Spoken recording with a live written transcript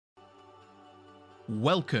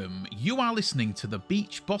Welcome. You are listening to the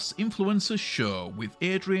Beach Boss Influencers Show with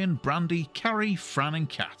Adrian, Brandy, Carrie, Fran and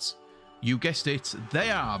Kat. You guessed it,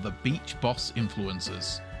 they are the Beach Boss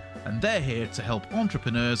Influencers. And they're here to help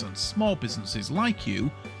entrepreneurs and small businesses like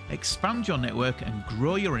you expand your network and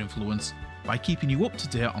grow your influence by keeping you up to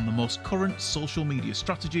date on the most current social media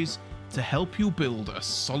strategies to help you build a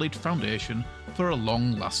solid foundation for a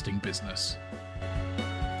long-lasting business.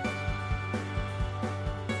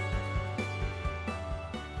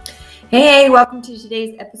 Hey, welcome to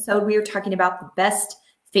today's episode. We are talking about the best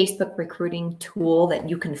Facebook recruiting tool that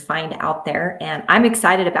you can find out there. And I'm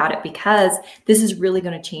excited about it because this is really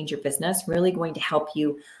going to change your business, really going to help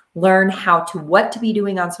you learn what to be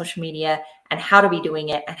doing on social media and how to be doing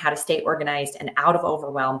it and how to stay organized and out of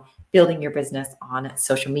overwhelm building your business on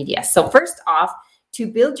social media. So first off, to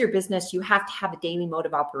build your business, you have to have a daily mode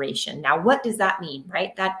of operation. Now, what does that mean,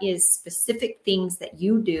 right? That is specific things that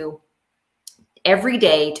you do every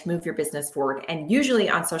day to move your business forward. And usually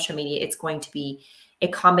on social media, it's going to be a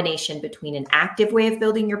combination between an active way of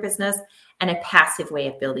building your business and a passive way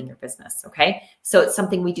of building your business. Okay. So it's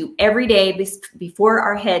something we do every day before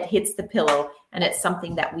our head hits the pillow. And it's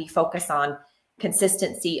something that we focus on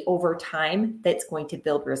consistency over time that's going to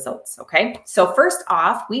build results. Okay. So first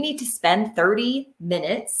off, we need to spend 30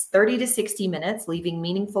 to 60 minutes leaving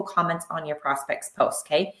meaningful comments on your prospects' post.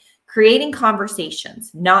 Okay. Creating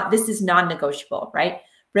conversations, this is non-negotiable, right?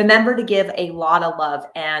 Remember to give a lot of love.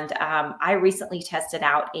 And I recently tested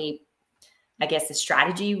out a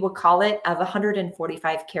strategy, we'll call it, of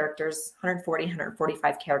 145 characters,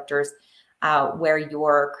 145 characters, where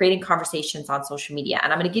you're creating conversations on social media.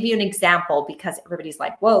 And I'm going to give you an example because everybody's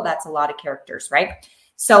like, whoa, that's a lot of characters, right?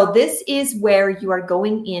 So this is where you are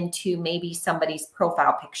going into maybe somebody's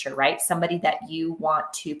profile picture, right? Somebody that you want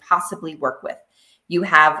to possibly work with. You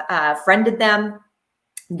have friended them.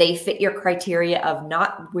 They fit your criteria of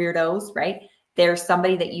not weirdos, right? They're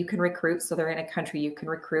somebody that you can recruit. So they're in a country you can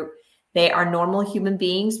recruit. They are normal human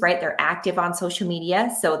beings, right? They're active on social media.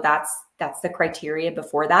 So that's the criteria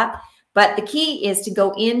before that. But the key is to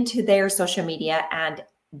go into their social media and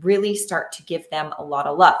really start to give them a lot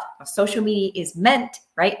of love. Now, social media is meant,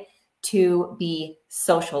 right, to be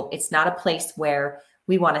social. It's not a place where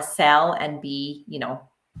we want to sell and be,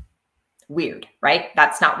 weird, right?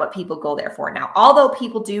 That's not what people go there for. Now, although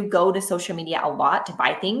people do go to social media a lot to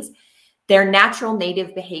buy things, their natural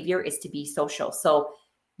native behavior is to be social. So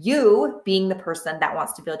you, being the person that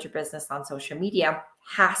wants to build your business on social media,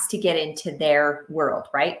 has to get into their world,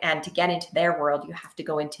 right? And to get into their world, you have to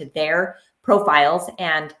go into their profiles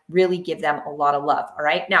and really give them a lot of love. All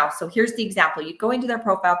right. Now, so here's the example. You go into their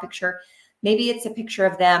profile picture. Maybe it's a picture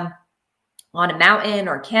of them on a mountain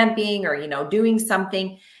or camping or, doing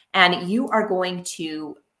something. And you are going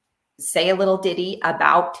to say a little ditty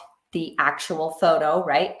about the actual photo,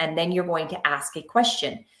 right? And then you're going to ask a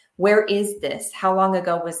question. Where is this? How long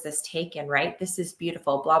ago was this taken, right? This is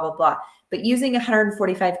beautiful, blah, blah, blah. But using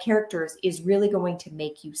 145 characters is really going to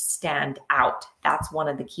make you stand out. That's one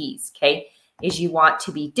of the keys, okay? Is you want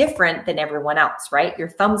to be different than everyone else, right? Your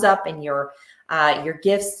thumbs up and your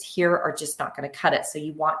gifts here are just not going to cut it. So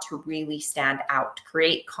you want to really stand out,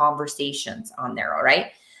 create conversations on there, all right?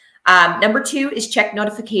 Number 2 is check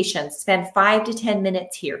notifications. Spend 5 to 10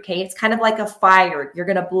 minutes here. Okay. It's kind of like a fire. You're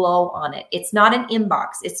going to blow on it. It's not an inbox.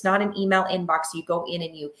 It's not an email inbox. You go in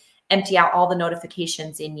and you empty out all the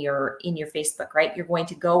notifications in your Facebook, right? You're going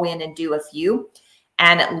to go in and do a few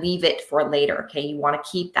and leave it for later. Okay. You want to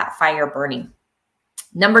keep that fire burning.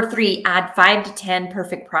 Number 3, add 5 to 10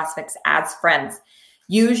 perfect prospects as friends.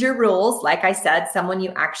 Use your rules. Like I said, someone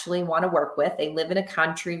you actually want to work with. They live in a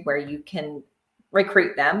country where you can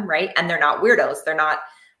recruit them, right? And they're not weirdos. They're not,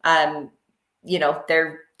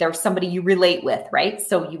 they're somebody you relate with, right?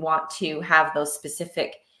 So you want to have those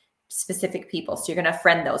specific people. So you're going to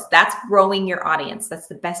friend those. That's growing your audience. That's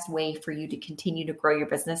the best way for you to continue to grow your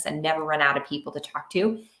business and never run out of people to talk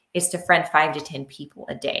to, is to friend 5 to 10 people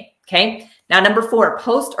a day. Okay. Now, number 4,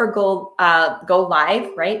 post or go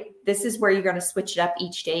live, right? This is where you're going to switch it up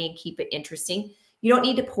each day and keep it interesting. You don't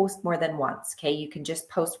need to post more than once. Okay. You can just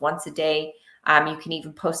post once a day. You can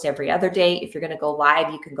even post every other day. If you're going to go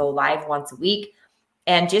live, you can go live once a week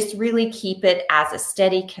and just really keep it as a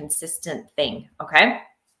steady, consistent thing. Okay.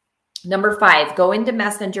 Number 5, go into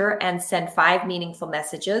Messenger and send 5 meaningful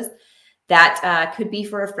messages. That could be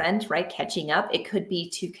for a friend, right? Catching up. It could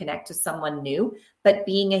be to connect to someone new, but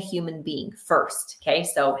being a human being first. Okay.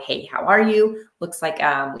 So, hey, how are you? Looks like,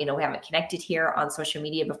 we haven't connected here on social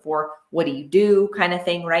media before. What do you do? Kind of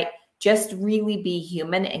thing, right? Just really be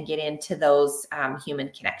human and get into those human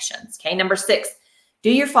connections. Okay. Number 6,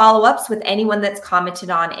 Do your follow-ups with anyone that's commented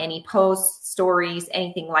on any posts, stories,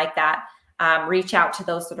 anything like that. Reach out to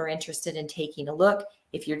those that are interested in taking a look.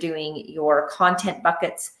 If you're doing your content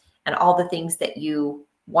buckets and all the things that you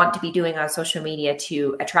want to be doing on social media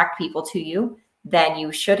to attract people to you, then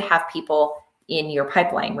you should have people in your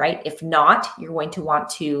pipeline, right? If not, you're going to want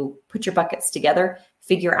to put your buckets together,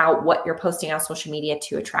 figure out what you're posting on social media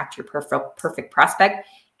to attract your perfect prospect,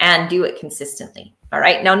 and do it consistently. All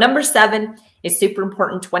right. Now, number 7 is super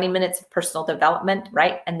important, 20 minutes of personal development,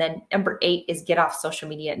 right? And then number 8 is get off social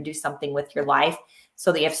media and do something with your life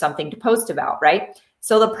so that you have something to post about, right?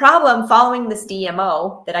 So the problem following this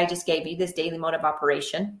DMO that I just gave you, this daily mode of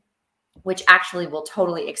operation, which actually will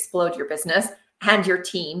totally explode your business and your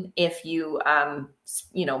team if you,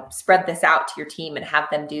 spread this out to your team and have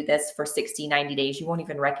them do this for 60, 90 days, you won't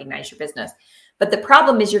even recognize your business. But the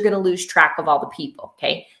problem is you're going to lose track of all the people.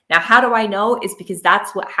 Okay. Now, how do I know? Is because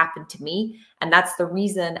that's what happened to me. And that's the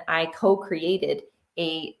reason I co-created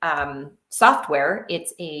a software.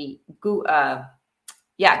 It's a Google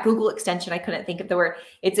extension. I couldn't think of the word.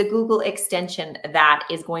 It's a Google extension that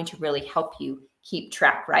is going to really help you keep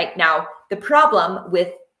track, right? Now, the problem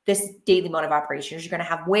with this daily mode of operation is you're going to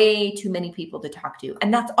have way too many people to talk to.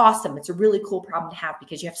 And that's awesome. It's a really cool problem to have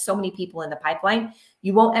because you have so many people in the pipeline.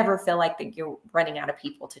 You won't ever feel like that you're running out of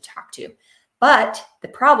people to talk to. But the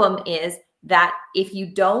problem is that if you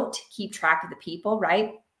don't keep track of the people,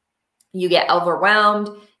 right, you get overwhelmed.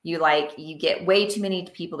 You get way too many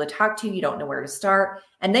people to talk to. You don't know where to start.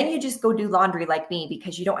 And then you just go do laundry like me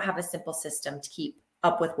because you don't have a simple system to keep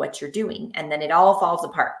up with what you're doing. And then it all falls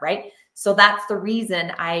apart, right? So that's the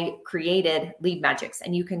reason I created Lead Magics,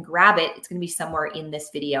 and you can grab it. It's going to be somewhere in this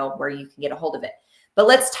video where you can get a hold of it. But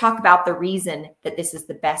let's talk about the reason that this is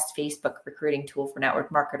the best Facebook recruiting tool for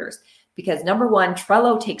network marketers. Because number 1,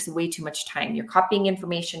 Trello takes way too much time. You're copying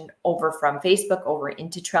information over from Facebook over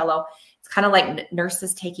into Trello. It's kind of like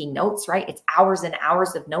nurses taking notes, right? It's hours and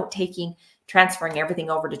hours of note taking, transferring everything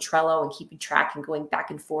over to Trello and keeping track and going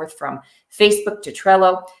back and forth from Facebook to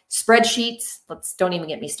Trello. Spreadsheets, don't even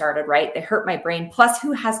get me started, right? They hurt my brain. Plus,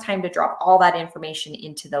 who has time to drop all that information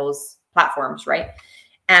into those platforms, right?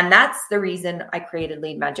 And that's the reason I created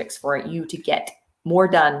Lead Magics, for you to get more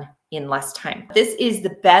done in less time. This is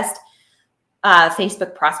the best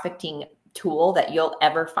Facebook prospecting tool that you'll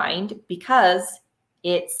ever find because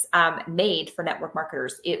it's made for network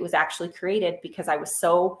marketers. It was actually created because I was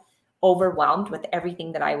so overwhelmed with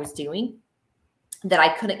everything that I was doing that I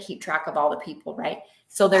couldn't keep track of all the people, right?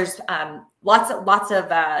 So there's lots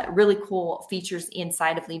of really cool features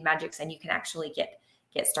inside of Lead Magics, and you can actually get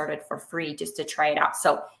started for free just to try it out.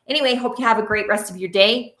 So anyway, hope you have a great rest of your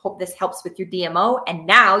day. Hope this helps with your DMO. And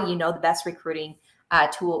now you know the best recruiting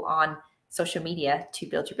tool on social media to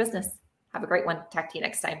build your business. Have a great one. Talk to you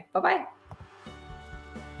next time. Bye-bye.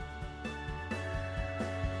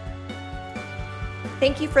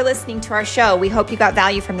 Thank you for listening to our show. We hope you got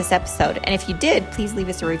value from this episode. And if you did, please leave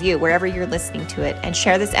us a review wherever you're listening to it and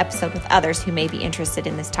share this episode with others who may be interested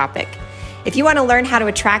in this topic. If you want to learn how to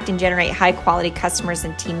attract and generate high-quality customers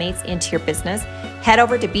and teammates into your business, head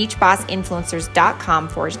over to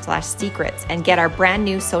beachbossinfluencers.com/secrets and get our brand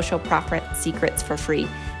new social profit secrets for free.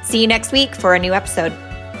 See you next week for a new episode.